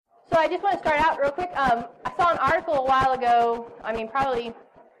So I just want to start out real quick. I saw an article a while ago, probably,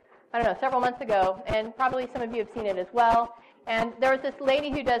 several months ago, and probably some of you have seen it as well. And there was this lady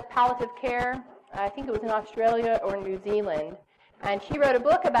who does palliative care. I think it was in Australia or New Zealand. And she wrote a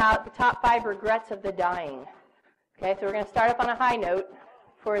book about the top 5 regrets of the dying. Okay, so we're going to start up on a high note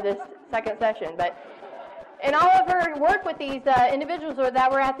for this second session. But in all of her work with these individuals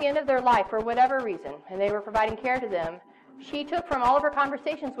that were at the end of their life for whatever reason, and they were providing care to them, she took from all of her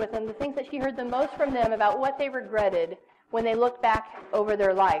conversations with them the things that she heard the most from them about what they regretted when they looked back over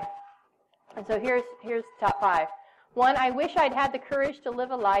their life. And so here's top 5. 1, I wish I'd had the courage to live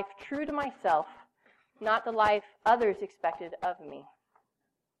a life true to myself, not the life others expected of me.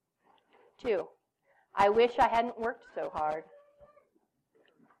 2, I wish I hadn't worked so hard.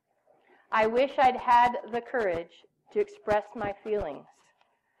 I wish I'd had the courage to express my feelings,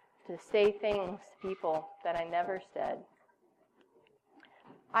 to say things to people that I never said.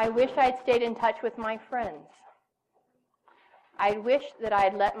 I wish I'd stayed in touch with my friends. I wish that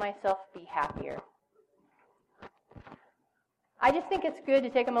I'd let myself be happier. I just think it's good to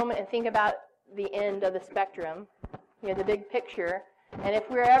take a moment and think about the end of the spectrum, the big picture. And if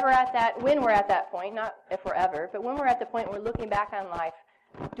we're ever at that, when we're at that point, not if we're ever, but when we're at the point where we're looking back on life,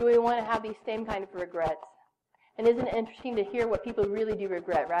 do we want to have these same kind of regrets? And isn't it interesting to hear what people really do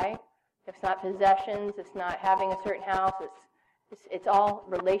regret, right? It's not possessions, it's not having a certain house, it's all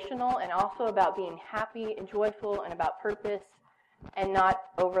relational and also about being happy and joyful and about purpose and not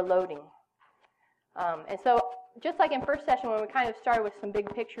overloading. And so just like in first session when we kind of started with some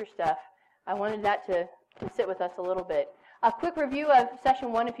big picture stuff, I wanted that to sit with us a little bit. A quick review of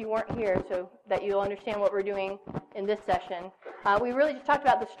session 1 if you weren't here so that you'll understand what we're doing in this session. We really just talked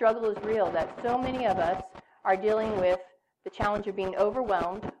about the struggle is real, that so many of us are dealing with the challenge of being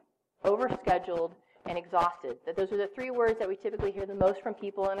overwhelmed, overscheduled, and exhausted. That those are the 3 words that we typically hear the most from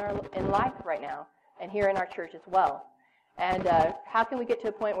people in life right now, and here in our church as well. And how can we get to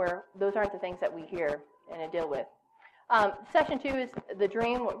a point where those aren't the things that we hear and deal with? Session 2 is the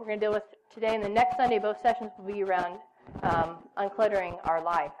dream, what we're going to deal with today, and the next Sunday both sessions will be around uncluttering our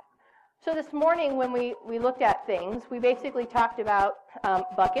life. So this morning when we looked at things, we basically talked about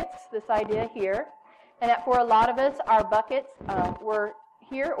buckets, this idea here, and that for a lot of us, our buckets were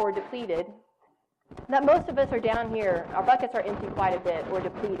here or depleted. That most of us are down here, our buckets are empty quite a bit or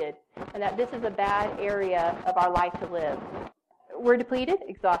depleted, and that this is a bad area of our life to live. We're depleted,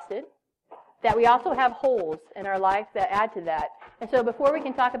 exhausted, that we also have holes in our life that add to that. And so before we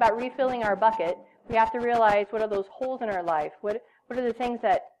can talk about refilling our bucket, we have to realize what are those holes in our life, what are the things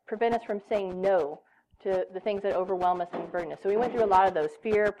that prevent us from saying no to the things that overwhelm us and burden us. So we went through a lot of those: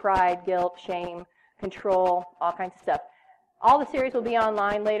 fear, pride, guilt, shame, control, all kinds of stuff. All the series will be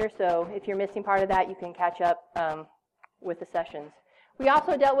online later, so if you're missing part of that, you can catch up with the sessions. We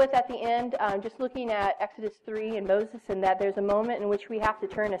also dealt with at the end, just looking at Exodus 3 and Moses, and that there's a moment in which we have to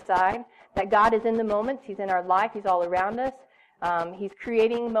turn aside, that God is in the moments, He's in our life, He's all around us. He's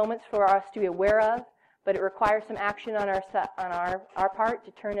creating moments for us to be aware of, but it requires some action on our part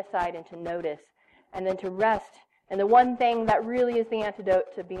to turn aside and to notice, and then to rest. And the one thing that really is the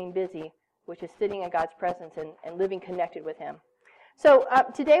antidote to being busy, which is sitting in God's presence and living connected with Him. So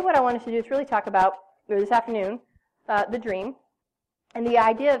today what I wanted to do is really talk about, or this afternoon, the dream and the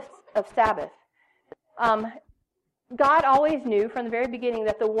idea of Sabbath. God always knew from the very beginning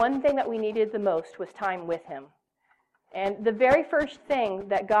that the one thing that we needed the most was time with Him. And the very first thing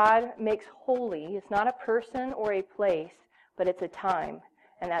that God makes holy is not a person or a place, but it's a time,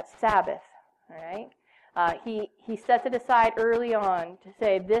 and that's Sabbath. All right? He sets it aside early on to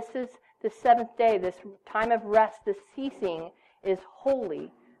say, this is the 7th day, this time of rest, this ceasing is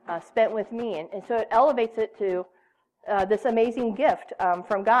holy, spent with me. And so it elevates it to this amazing gift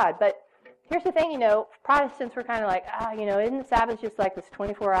from God. But here's the thing, Protestants were kind of like, isn't Sabbath just like this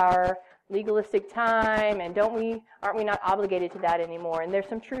 24-hour legalistic time, and aren't we not obligated to that anymore? And there's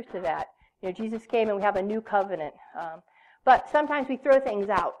some truth to that. Jesus came and we have a new covenant. But sometimes we throw things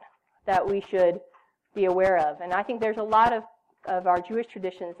out that we should be aware of. And I think there's a lot of our Jewish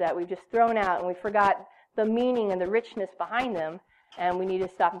traditions that we've just thrown out, and we forgot the meaning and the richness behind them, and we need to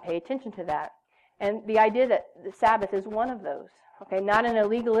stop and pay attention to that. And the idea that the Sabbath is one of those, okay, not in a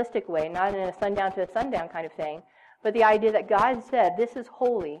legalistic way, not in a sundown to a sundown kind of thing, but the idea that God said, this is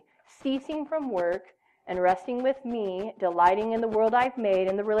holy, ceasing from work and resting with me, delighting in the world I've made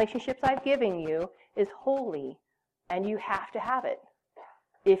and the relationships I've given you is holy, and you have to have it.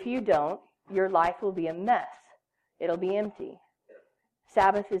 If you don't, your life will be a mess. It'll be empty.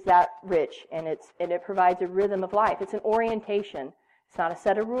 Sabbath is that rich, and it provides a rhythm of life. It's an orientation. It's not a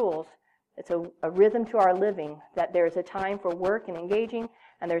set of rules. It's a rhythm to our living, that there's a time for work and engaging,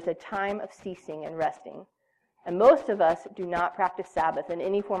 and there's a time of ceasing and resting. And most of us do not practice Sabbath in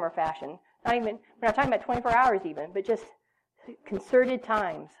any form or fashion. We're not talking about 24 hours even, but just concerted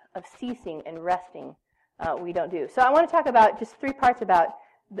times of ceasing and resting we don't do. So I want to talk about just 3 parts about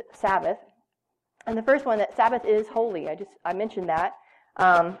the Sabbath. And the first one, that Sabbath is holy. I mentioned that.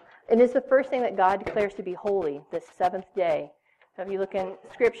 And it's the first thing that God declares to be holy, this 7th day. So if you look in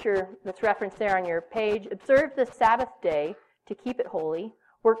Scripture that's referenced there on your page, observe the Sabbath day to keep it holy.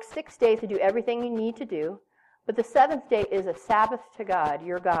 Work 6 days to do everything you need to do. But the 7th day is a Sabbath to God,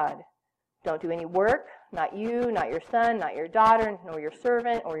 your God. Don't do any work, not you, not your son, not your daughter, nor your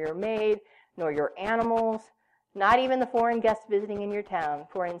servant or your maid, nor your animals, not even the foreign guests visiting in your town.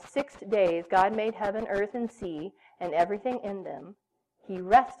 For in 6 days God made heaven, earth, and sea, and everything in them. He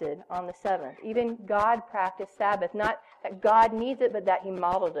rested on the 7th. Even God practiced Sabbath, not that God needs it, but that he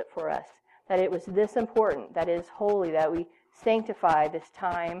modeled it for us, that it was this important, that it is holy, that we sanctify this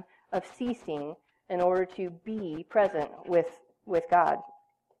time of ceasing in order to be present with God.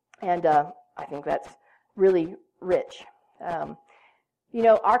 And I think that's really rich.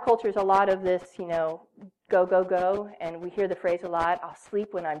 Our culture is a lot of this, go, go, go, and we hear the phrase a lot, I'll sleep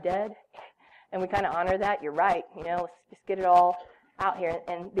when I'm dead. And we kind of honor that. You're right, let's just get it all out here.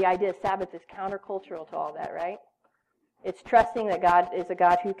 And the idea of Sabbath is countercultural to all that, right? It's trusting that God is a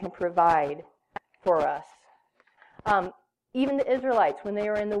God who can provide for us. Even the Israelites, when they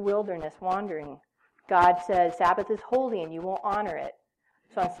were in the wilderness wandering, God said, Sabbath is holy and you won't honor it.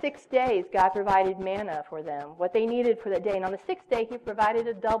 So on 6 days, God provided manna for them, what they needed for that day. And on the 6th day, he provided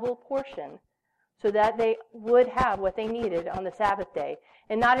a double portion so that they would have what they needed on the Sabbath day.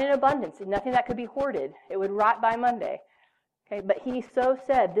 And not in abundance, nothing that could be hoarded. It would rot by Monday. Okay, but he so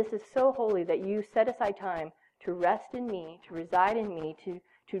said, this is so holy that you set aside time to rest in me, to reside in me,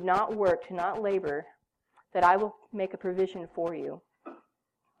 to not work, to not labor, that I will make a provision for you.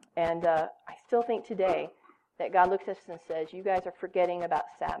 And I still think today that God looks at us and says, you guys are forgetting about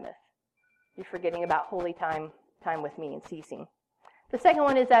Sabbath. You're forgetting about holy time with me and ceasing. The second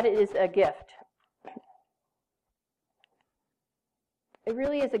one is that it is a gift. It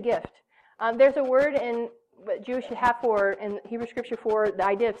really is a gift. There's a word in what Jewish have for, in Hebrew Scripture, for the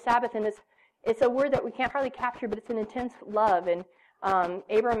idea of Sabbath, and it's a word that we can't hardly capture, but it's an intense love. And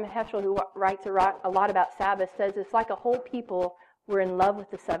Abraham Heschel, who writes a lot about Sabbath, says it's like a whole people were in love with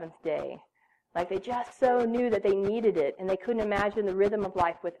the 7th day. Like they just so knew that they needed it, and they couldn't imagine the rhythm of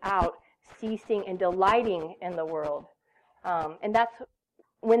life without ceasing and delighting in the world. And that's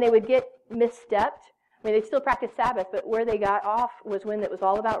when they would get misstepped. I mean, they still practiced Sabbath, but where they got off was when it was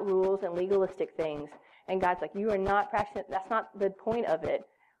all about rules and legalistic things. And God's like, you are not practicing, that's not the point of it.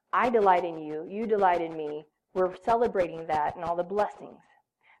 I delight in you, you delight in me. We're celebrating that and all the blessings.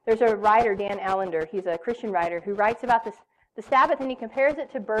 There's a writer, Dan Allender, he's a Christian writer, who writes about the Sabbath, and he compares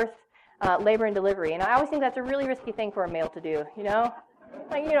it to birth, labor, and delivery. And I always think that's a really risky thing for a male to do,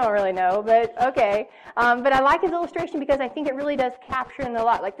 Like, you don't really know, but okay. But I like his illustration because I think it really does capture in a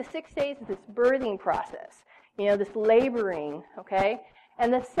lot. Like the 6 days is this birthing process, this laboring, okay?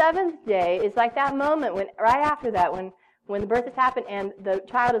 And the 7th day is like that moment when, right after that, when the birth has happened and the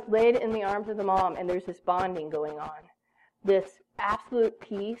child is laid in the arms of the mom and there's this bonding going on. This absolute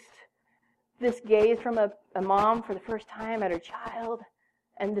peace, this gaze from a mom for the first time at her child,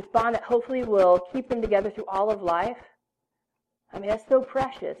 and this bond that hopefully will keep them together through all of life. I mean, that's so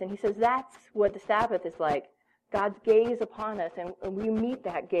precious. And he says that's what the Sabbath is like. God's gaze upon us, and we meet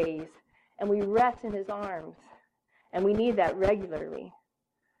that gaze, and we rest in his arms. And we need that regularly.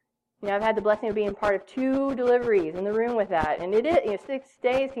 I've had the blessing of being part of 2 deliveries in the room with that. And it is, 6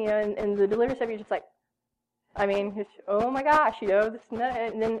 days, and the delivery stuff, you're just like, oh my gosh, this and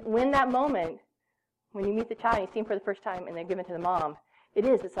that. And then when that moment, when you meet the child and you see him for the first time and they're given to the mom,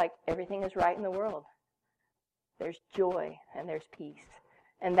 it's like everything is right in the world. There's joy and there's peace.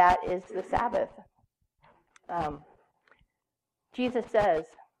 And that is the Sabbath. Jesus says,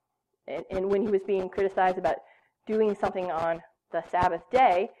 and when he was being criticized about doing something on the Sabbath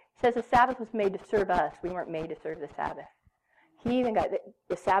day, he says the Sabbath was made to serve us. We weren't made to serve the Sabbath. He even got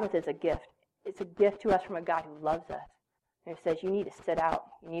the Sabbath is a gift. It's a gift to us from a God who loves us. And he says you need to sit out,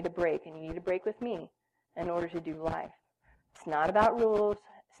 you need to break, and you need to break with me in order to do life. It's not about rules.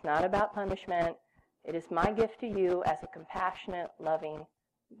 It's not about punishment. It is my gift to you as a compassionate, loving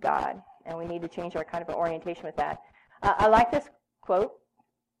God. And we need to change our kind of orientation with that. I like this quote.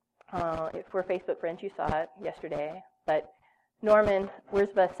 For Facebook friends, you saw it yesterday. But Norman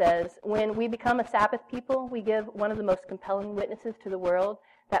Wirzba says, when we become a Sabbath people, we give one of the most compelling witnesses to the world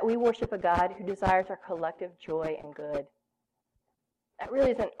that we worship a God who desires our collective joy and good. that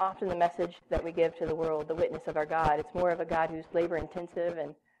really isn't often the message that we give to the world, the witness of our God. It's more of a God who's labor-intensive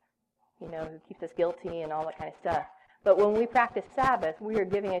and, who keeps us guilty and all that kind of stuff. But when we practice Sabbath, we are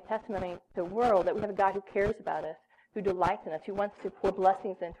giving a testimony to the world that we have a God who cares about us, who delights in us, who wants to pour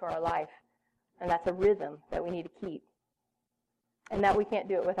blessings into our life. And that's a rhythm that we need to keep. And that we can't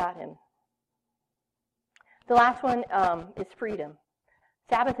do it without him. The last one is freedom.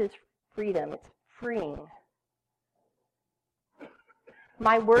 Sabbath is freedom. It's freeing.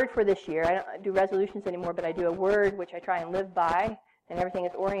 My word for this year, I don't do resolutions anymore, but I do a word which I try and live by, and everything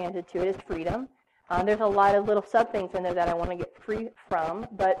is oriented to it, is freedom. There's a lot of little sub-things in there that I want to get free from,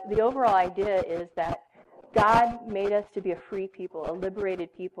 but the overall idea is that God made us to be a free people, a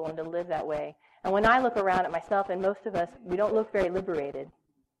liberated people, and to live that way. And when I look around at myself, and most of us, we don't look very liberated.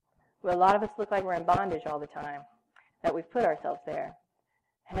 Well, a lot of us look like we're in bondage all the time, that we've put ourselves there.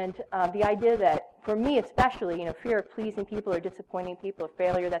 And the idea that, for me especially, fear of pleasing people or disappointing people,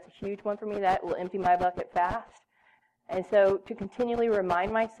 failure, that's a huge one for me. That will empty my bucket fast. And so to continually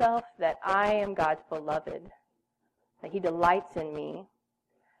remind myself that I am God's beloved, that he delights in me,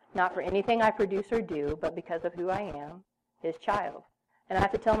 not for anything I produce or do, but because of who I am, his child. And I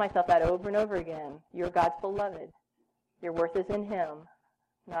have to tell myself that over and over again. You're God's beloved. Your worth is in him,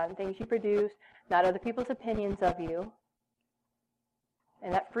 not in things you produce, not other people's opinions of you.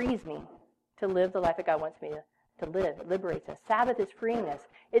 And that frees me to live the life that God wants me to live. It liberates us. Sabbath is freeing us.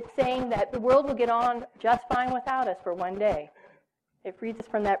 It's saying that the world will get on just fine without us for one day. It frees us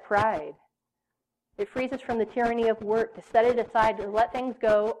from that pride. It frees us from the tyranny of work, to set it aside, to let things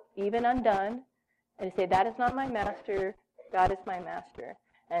go, even undone, and to say, that is not my master, God is my master,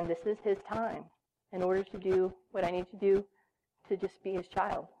 and this is his time in order to do what I need to do to just be his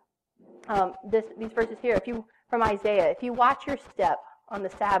child. These verses here, from Isaiah, if you watch your step on the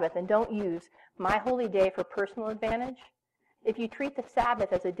Sabbath and don't use my holy day for personal advantage, if you treat the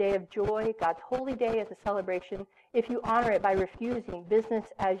Sabbath as a day of joy, God's holy day as a celebration, if you honor it by refusing business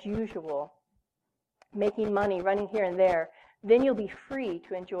as usual, making money, running here and there, then you'll be free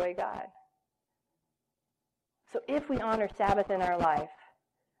to enjoy God. So if we honor Sabbath in our life,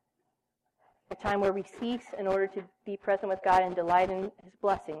 a time where we cease in order to be present with God and delight in his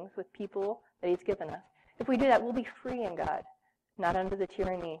blessings with people that he's given us, if we do that, we'll be free in God, not under the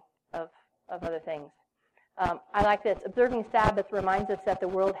tyranny of other things. I like this. Observing Sabbath reminds us that the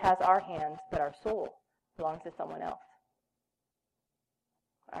world has our hands, but our soul belongs to someone else.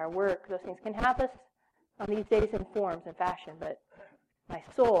 Our work, those things can have us on these days in forms and fashion, but my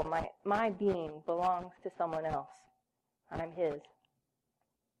soul, my being belongs to someone else. I'm his.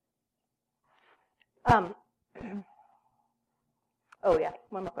 Oh yeah,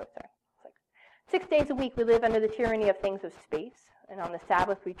 one more quote, sorry. 6 days a week we live under the tyranny of things of space, and on the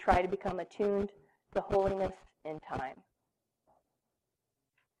Sabbath we try to become attuned to holiness in time.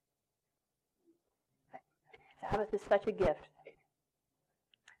 Sabbath is such a gift.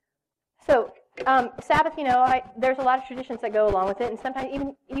 So, Sabbath, there's a lot of traditions that go along with it, and sometimes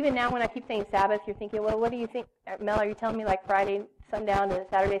even now when I keep saying Sabbath, you're thinking, well, what do you think, Mel? Are you telling me like Friday sundown to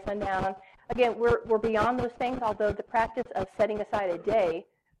Saturday sundown? Again, we're beyond those things, although the practice of setting aside a day,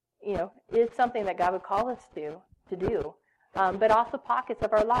 is something that God would call us to do, but also pockets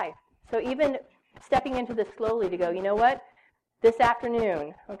of our life. So even stepping into this slowly to go, you know what? This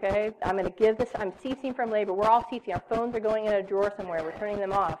afternoon, okay, I'm going to give this, I'm ceasing from labor. We're all ceasing. Our phones are going in a drawer somewhere. We're turning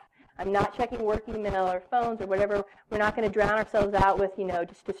them off. I'm not checking work email or phones or whatever. We're not going to drown ourselves out with,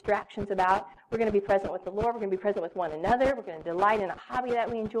 just distractions about. We're going to be present with the Lord. We're going to be present with one another. We're going to delight in a hobby that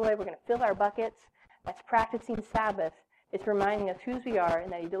we enjoy. We're going to fill our buckets. That's practicing Sabbath. It's reminding us whose we are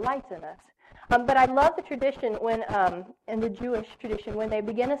and that he delights in us. But I love the tradition when, in the Jewish tradition, when they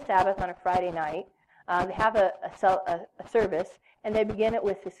begin a Sabbath on a Friday night, they have a service, and they begin it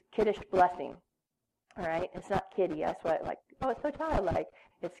with this Kiddush blessing. All right? It's not kiddie. That's why it's so childlike.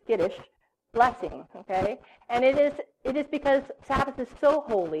 It's Kiddush blessing, okay? And it is because Sabbath is so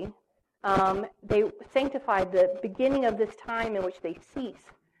holy. They sanctified the beginning of this time in which they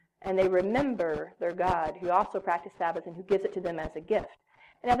cease, and they remember their God, who also practiced Sabbath and who gives it to them as a gift.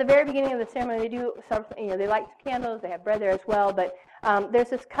 And at the very beginning of the ceremony, they do something. They light candles. They have bread there as well. But there's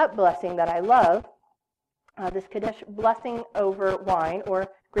this cup blessing that I love. This Kiddush blessing over wine or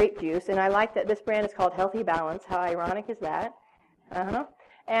grape juice, and I like that this brand is called Healthy Balance. How ironic is that?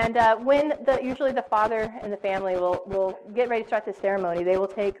 And when usually the father and the family will get ready to start the ceremony, they will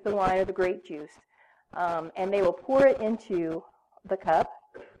take the wine or the grape juice, and they will pour it into the cup.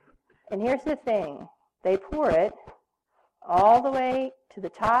 And here's the thing. They pour it all the way to the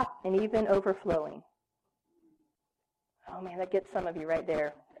top and even overflowing. Oh, man, that gets some of you right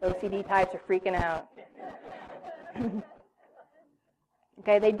there. OCD types are freaking out.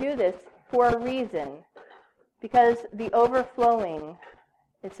 Okay, they do this for a reason, because the overflowing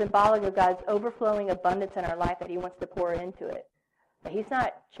is symbolic of God's overflowing abundance in our life that he wants to pour into it. But he's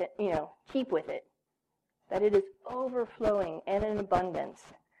not, cheap with it. That it is overflowing and in abundance.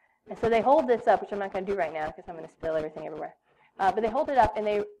 And so they hold this up, which I'm not going to do right now because I'm going to spill everything everywhere. But they hold it up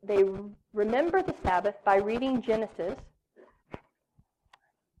and they remember the Sabbath by reading Genesis,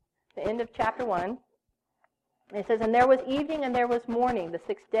 the end of chapter 1. It says, "And there was evening and there was morning, the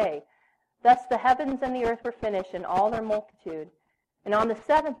sixth day. Thus the heavens and the earth were finished in all their multitude. And on the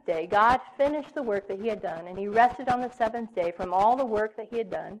seventh day, God finished the work that he had done, and he rested on the seventh day from all the work that he had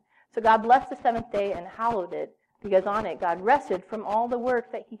done. So God blessed the seventh day and hallowed it, because on it God rested from all the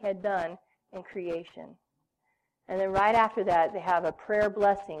work that he had done in creation." And then right after that, they have a prayer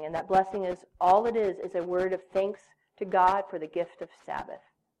blessing, and that blessing is, all it is a word of thanks to God for the gift of Sabbath.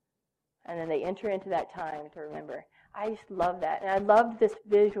 And then they enter into that time to remember. I just love that. And I love this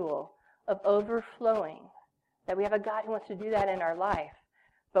visual of overflowing, that we have a God who wants to do that in our life,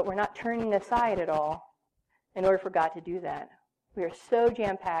 but we're not turning aside at all in order for God to do that. We are so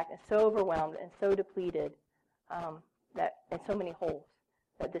jam-packed and so overwhelmed and so depleted that in so many holes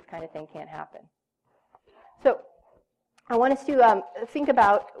that this kind of thing can't happen. So I want us to think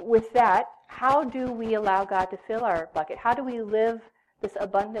about, with that, how do we allow God to fill our bucket? How do we live this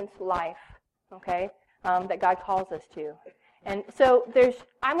abundance life, okay, that God calls us to? And so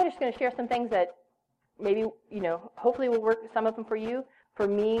I'm just going to share some things that maybe, hopefully will work, some of them for you. For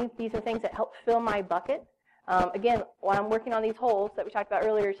me, these are things that help fill my bucket. Again, while I'm working on these holes that we talked about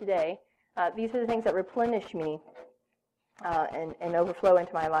earlier today, these are the things that replenish me and overflow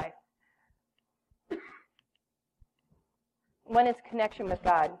into my life. One is connection with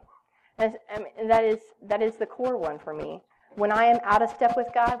God. And that is the core one for me. When I am out of step with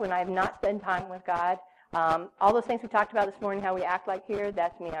God, when I have not spent time with God, all those things we talked about this morning, how we act like here,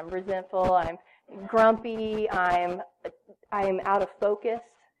 that's me. I'm resentful, I'm grumpy, I'm out of focus,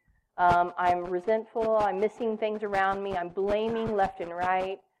 I'm resentful, I'm missing things around me, I'm blaming left and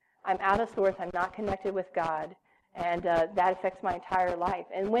right, I'm out of sorts, I'm not connected with God, and that affects my entire life.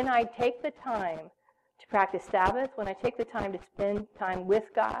 And when I take the time to practice Sabbath, when I take the time to spend time with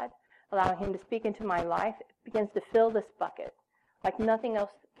God, allowing him to speak into my life, it begins to fill this bucket like nothing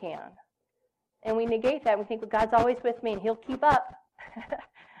else can. And we negate that. We think, well, God's always with me and he'll keep up.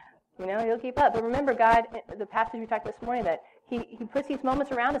 He'll keep up. But remember, God, the passage we talked this morning, that he puts these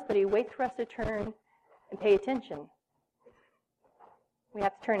moments around us, but he waits for us to turn and pay attention. We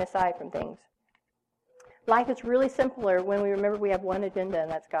have to turn aside from things. Life is really simpler when we remember we have one agenda, and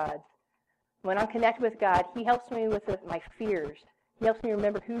that's God. When I'm connected with God, he helps me with my fears. He helps me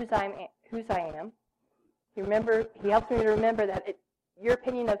remember whose I am. He helps me to remember that your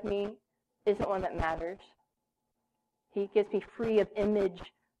opinion of me isn't one that matters. He gets me free of image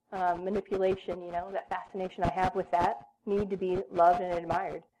manipulation, that fascination I have with that need to be loved and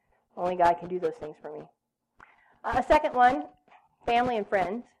admired. Only God can do those things for me. A second one, family and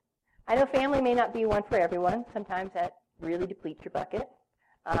friends. I know family may not be one for everyone. Sometimes that really depletes your bucket.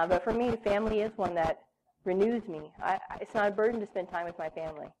 But for me, family is one that renews me. It's not a burden to spend time with my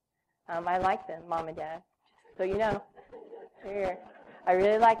family. I like them, Mom and Dad. Just so you know. Here. I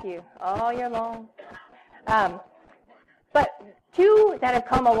really like you all year long. But two that have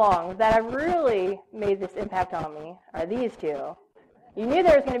come along that have really made this impact on me are these two. You knew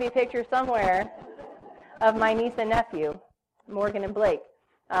there was going to be a picture somewhere of my niece and nephew, Morgan and Blake.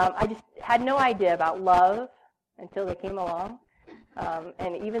 I just had no idea about love until they came along.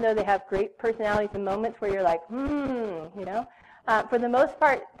 And even though they have great personalities and moments where you're like, for the most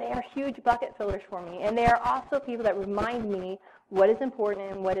part, they are huge bucket fillers for me. And they are also people that remind me what is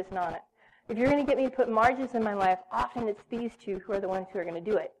important and what is not. If you're going to get me to put margins in my life, often it's these two who are the ones who are going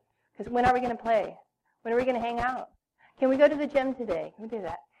to do it. Because when are we going to play? When are we going to hang out? Can we go to the gym today? Can we do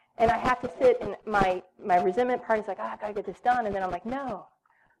that? And I have to sit, and my resentment part is like, I've got to get this done. And then I'm like, no,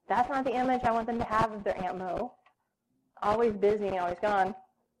 that's not the image I want them to have of their Aunt Mo. Always busy and always gone.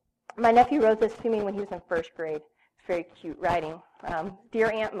 My nephew wrote this to me when he was in first grade. It's very cute writing. Dear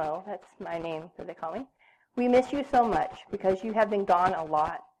Aunt Mo, that's my name that they call me. We miss you so much because you have been gone a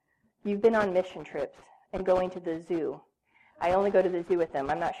lot. You've been on mission trips and going to the zoo. I only go to the zoo with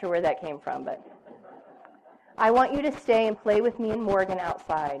them. I'm not sure where that came from, but I want you to stay and play with me and Morgan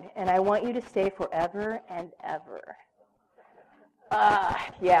outside, and I want you to stay forever and ever.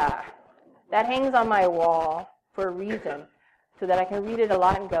 Yeah, that hangs on my wall for a reason, so that I can read it a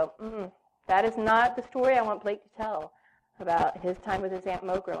lot and go, that is not the story I want Blake to tell about his time with his Aunt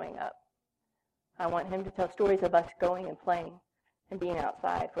Mo growing up. I want him to tell stories of us going and playing and being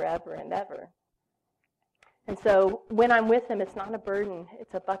outside forever and ever. And so when I'm with him, it's not a burden,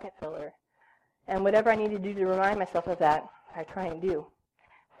 it's a bucket filler. And whatever I need to do to remind myself of that, I try and do.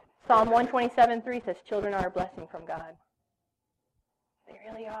 Psalm 127:3 says, children are a blessing from God. They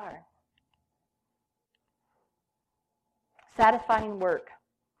really are. Satisfying work.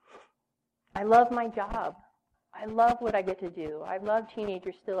 I love my job. I love what I get to do. I love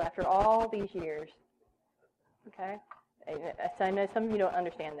teenagers still after all these years. Okay? I know some of you don't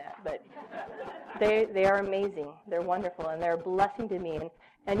understand that, but they are amazing. They're wonderful, and they're a blessing to me.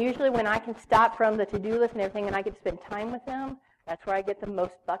 And usually when I can stop from the to-do list and everything and I get to spend time with them, that's where I get the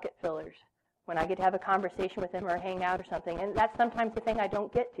most bucket fillers, when I get to have a conversation with them or hang out or something. And that's sometimes the thing I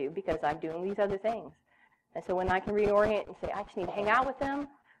don't get to because I'm doing these other things. And so when I can reorient and say, I just need to hang out with them.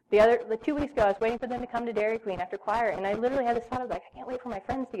 The 2 weeks ago, I was waiting for them to come to Dairy Queen after choir, and I literally had this thought of like, I can't wait for my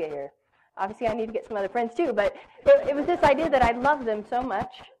friends to get here. Obviously, I need to get some other friends too, but it was this idea that I love them so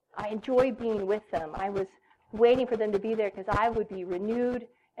much. I enjoy being with them. I was waiting for them to be there because I would be renewed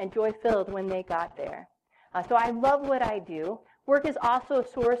and joy-filled when they got there. So I love what I do. Work is also a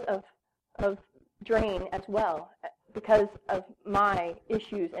source of drain as well because of my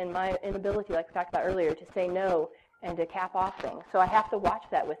issues and my inability, like we talked about earlier, to say no and to cap off things. So I have to watch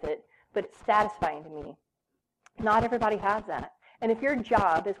that with it, but it's satisfying to me. Not everybody has that. And if your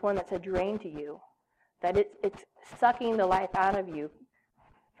job is one that's a drain to you, that it's sucking the life out of you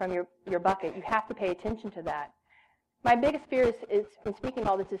from your bucket, you have to pay attention to that. My biggest fear is in speaking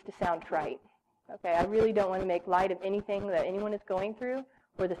all this is to sound trite. Okay, I really don't want to make light of anything that anyone is going through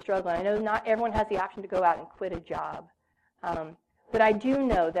or the struggle. I know not everyone has the option to go out and quit a job. But I do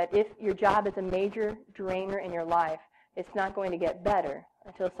know that if your job is a major drainer in your life, it's not going to get better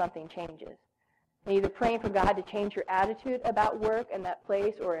until something changes. And either praying for God to change your attitude about work and that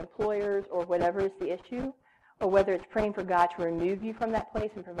place or employers or whatever is the issue, or whether it's praying for God to remove you from that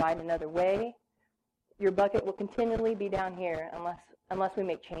place and provide another way, your bucket will continually be down here unless we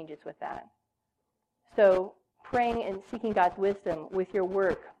make changes with that. So praying and seeking God's wisdom with your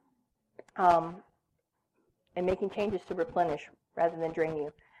work and making changes to replenish rather than drain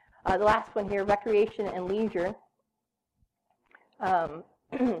you. The last one here, recreation and leisure.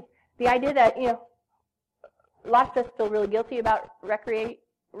 The idea that, lots of us feel really guilty about recreation,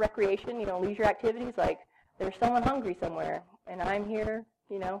 leisure activities, like there's someone hungry somewhere, and I'm here,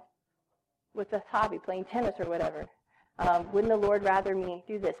 with this hobby, playing tennis or whatever. Wouldn't the Lord rather me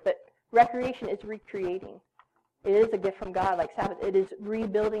do this? But recreation is recreating. It is a gift from God, like Sabbath. It is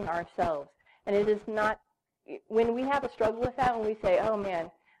rebuilding ourselves. And it is not, when we have a struggle with that, when we say, oh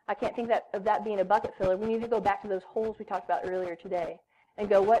man, I can't think of that being a bucket filler, we need to go back to those holes we talked about earlier today and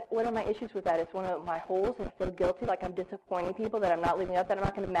go, what are my issues with that? It's one of my holes, and I feel guilty, like I'm disappointing people, that I'm not living up, that I'm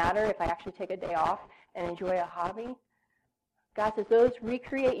not going to matter if I actually take a day off and enjoy a hobby. God says those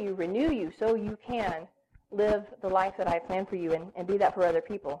recreate you, renew you, so you can live the life that I planned for you and be that for other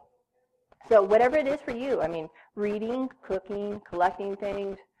people. So whatever it is for you, reading, cooking, collecting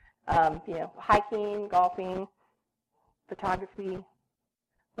things, hiking, golfing, photography,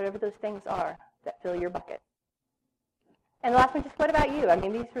 whatever those things are that fill your bucket. And the last one, just what about you?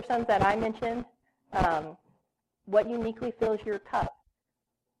 These were some that I mentioned. What uniquely fills your cup?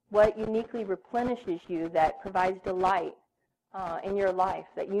 What uniquely replenishes you that provides delight in your life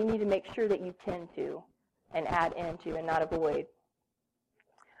that you need to make sure that you tend to and add into and not avoid?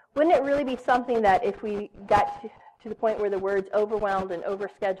 Wouldn't it really be something that if we got to the point where the words overwhelmed and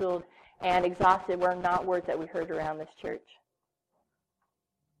overscheduled and exhausted were not words that we heard around this church?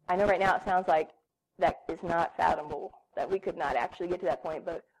 I know right now it sounds like that is not fathomable, that we could not actually get to that point,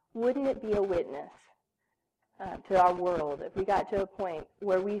 but wouldn't it be a witness to our world if we got to a point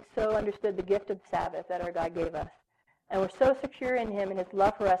where we so understood the gift of Sabbath that our God gave us, and we're so secure in Him and His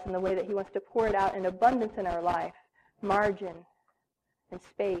love for us in the way that He wants to pour it out in abundance in our life, margin and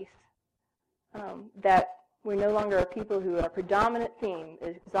space, that we're no longer a people who our predominant theme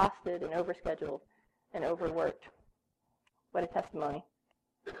is exhausted and overscheduled and overworked. What a testimony.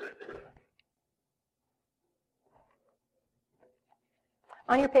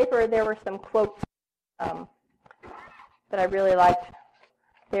 On your paper, there were some quotes that I really liked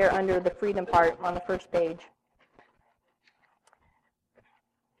there under the freedom part on the first page.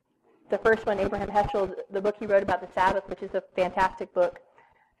 The first one, Abraham Heschel, the book he wrote about the Sabbath, which is a fantastic book.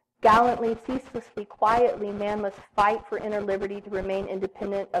 Gallantly, ceaselessly, quietly, man must fight for inner liberty to remain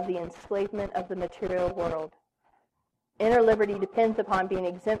independent of the enslavement of the material world. Inner liberty depends upon being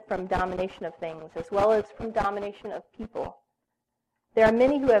exempt from domination of things, as well as from domination of people. There are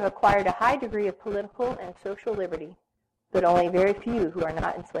many who have acquired a high degree of political and social liberty, but only very few who are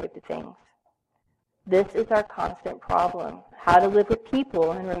not enslaved to things. This is our constant problem, how to live with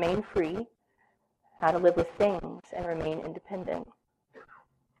people and remain free, how to live with things and remain independent.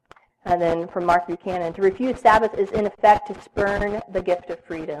 And then from Mark Buchanan, to refuse Sabbath is in effect to spurn the gift of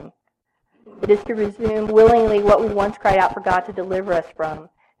freedom. It is to resume willingly what we once cried out for God to deliver us from.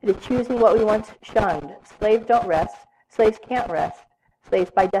 It is choosing what we once shunned. Slaves don't rest. Slaves can't rest.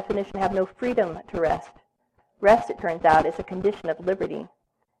 Slaves, by definition, have no freedom to rest. Rest, it turns out, is a condition of liberty.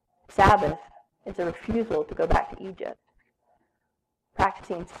 Sabbath is a refusal to go back to Egypt.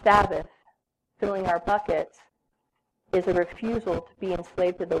 Practicing Sabbath, filling our buckets, is a refusal to be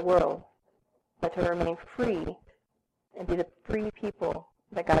enslaved to the world, but to remain free and be the free people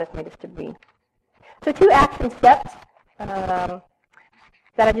that God has made us to be. So 2 action steps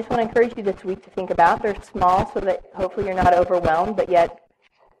that I just want to encourage you this week to think about. They're small so that hopefully you're not overwhelmed, but yet,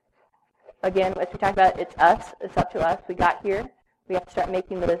 again, as we talked about, it's us. It's up to us. We got here. We have to start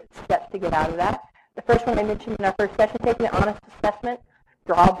making those steps to get out of that. The first one I mentioned in our first session, taking an honest assessment.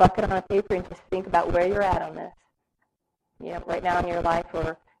 Draw a bucket on a paper and just think about where you're at on this. Right now in your life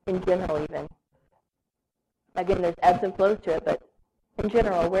or in general even. Again, there's ebbs and flows to it, but in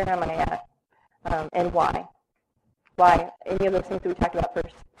general, where am I at? And why? Why? Any of those things that we talked about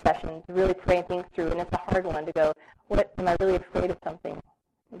first session, to really pray and think through, and it's a hard one to go, what, am I really afraid of something?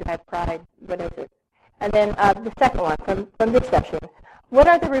 Do I have pride? What is it? And then the second one from this session, what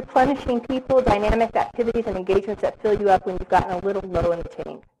are the replenishing people, dynamic activities, and engagements that fill you up when you've gotten a little low in the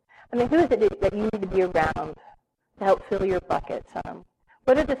tank? I mean, who is it that you need to be around to help fill your buckets?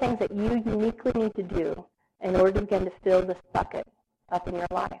 What are the things that you uniquely need to do in order to begin to fill this bucket up in your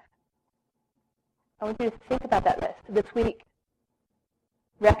life? I want you to think about that list this week.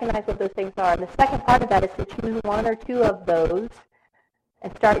 Recognize what those things are. And the second part of that is to choose 1 or 2 of those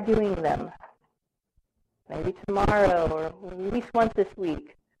and start doing them. Maybe tomorrow or at least once this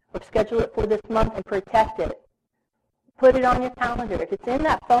week. Or schedule it for this month and protect it. Put it on your calendar. If it's in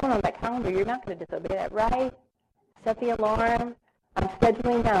that phone on that calendar, you're not going to disobey that, right? Set the alarm. I'm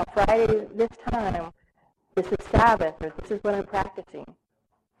scheduling now, Friday this time. This is Sabbath, or this is what I'm practicing.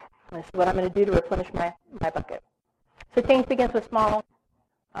 This is what I'm going to do to replenish my bucket. So change begins with small.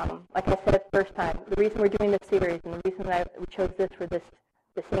 Like I said first time, the reason we're doing this series and the reason we chose this for this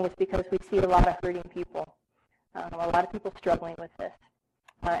thing is because we see a lot of hurting people, a lot of people struggling with this.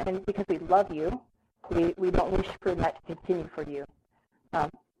 And because we love you, we don't wish for that to continue for you.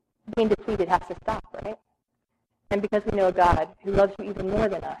 Being depleted has to stop, right? And because we know a God who loves you even more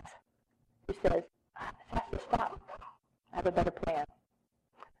than us, who says, this has to stop. I have a better plan.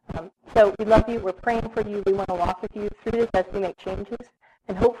 So we love you. We're praying for you. We want to walk with you through this as we make changes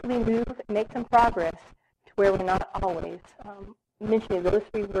and hopefully make some progress to where we're not always mentioning those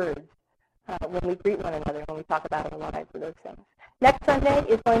 3 words when we greet one another, when we talk about our lives or those things. Next Sunday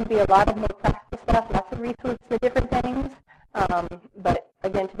is going to be a lot of more practical stuff, lots of resources and different things. But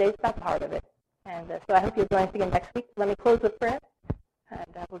again, today's about the heart of it. And so I hope you'll join us again next week. Let me close with prayer, and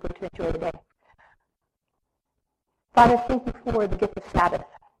we're going to enjoy the day. Father, thank you for the gift of Sabbath,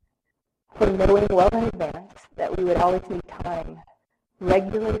 for knowing well in advance that we would always need time,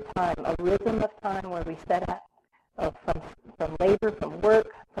 regular time, a rhythm of time where we set up from labor, from work,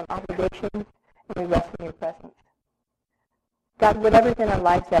 from obligations, and we rest in your presence. God, whatever's in our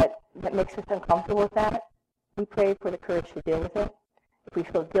lives that makes us uncomfortable with that, we pray for the courage to deal with it. If we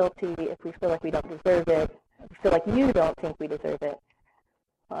feel guilty, if we feel like we don't deserve it, if we feel like you don't think we deserve it,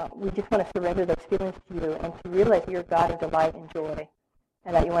 we just want to surrender those feelings to you and to realize you're God of delight and joy,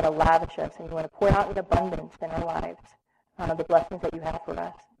 and that you want to lavish us and you want to pour out in abundance in our lives the blessings that you have for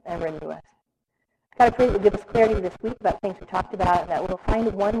us and renew us. God, I pray that you'll give us clarity this week about things we talked about, and that we'll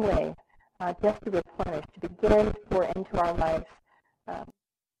find one way just to replenish, to begin to pour into our lives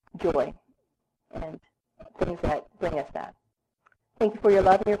joy and things that bring us that. Thank you for your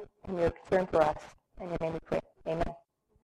love and your concern for us. In your name we pray. Amen.